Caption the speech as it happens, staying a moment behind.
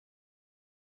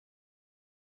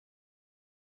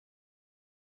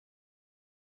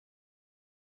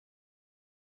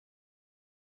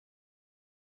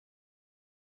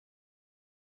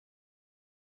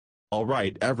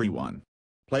Alright everyone.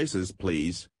 Places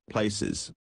please,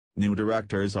 places. New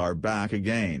directors are back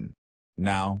again.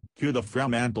 Now, cue the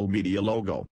FremantleMedia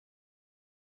logo.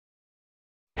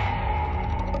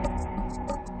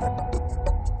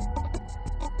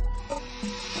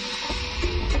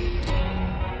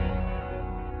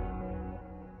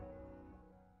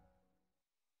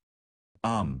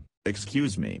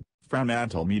 Excuse me,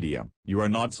 FremantleMedia, you are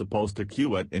not supposed to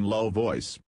cue it in low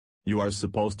voice. You are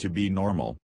supposed to be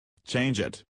normal. Change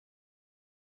it.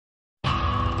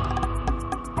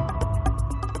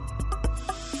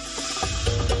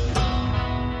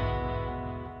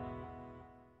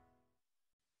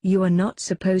 You are not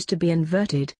supposed to be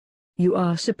inverted. You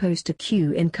are supposed to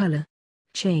cue in color.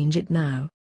 Change it now.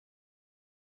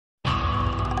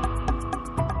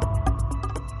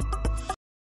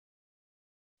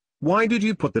 Why did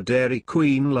you put the Dairy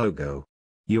Queen logo?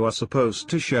 You are supposed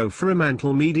to show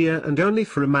FremantleMedia and only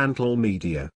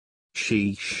FremantleMedia.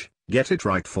 Sheesh, get it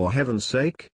right for heaven's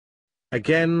sake.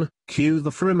 Again, cue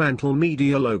the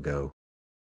FremantleMedia logo.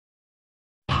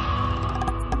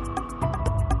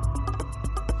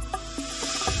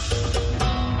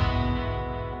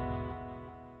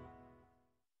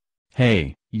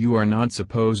 Hey, you are not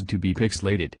supposed to be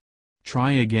pixelated.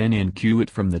 Try again and cue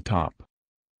it from the top.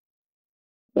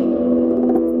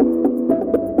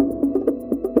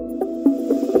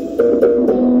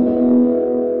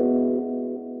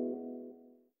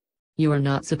 You are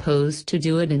not supposed to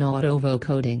do it in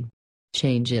Autovocoding.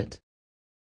 Change it.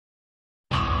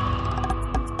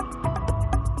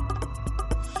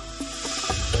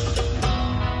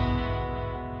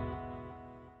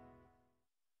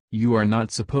 You are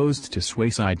not supposed to sway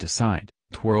side to side,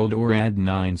 twirl or add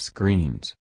 9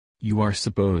 screens. You are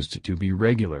supposed to be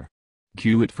regular.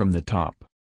 Cue it from the top.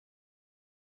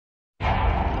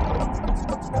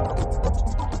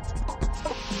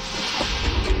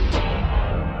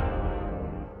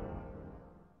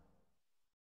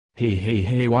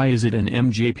 Hey, why is it an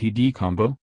MJPD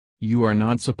combo? You are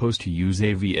not supposed to use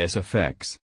AVS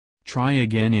effects. Try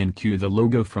again and cue the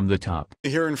logo from the top.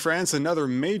 Here in France, another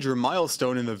major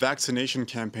milestone in the vaccination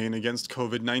campaign against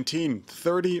COVID-19.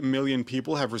 30 million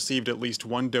people have received at least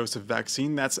one dose of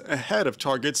vaccine. That's ahead of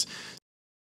targets.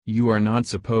 You are not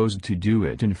supposed to do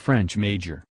it in French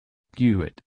major. Cue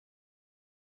it.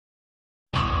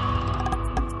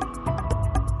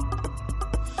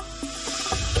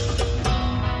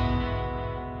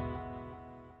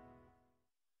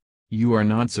 You are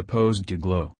not supposed to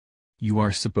glow. You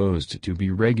are supposed to be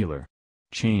regular.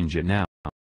 Change it now.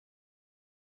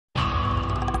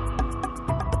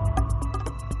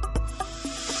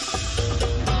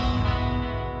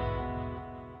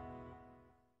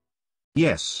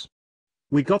 Yes.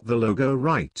 We got the logo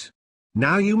right.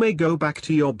 Now you may go back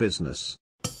to your business.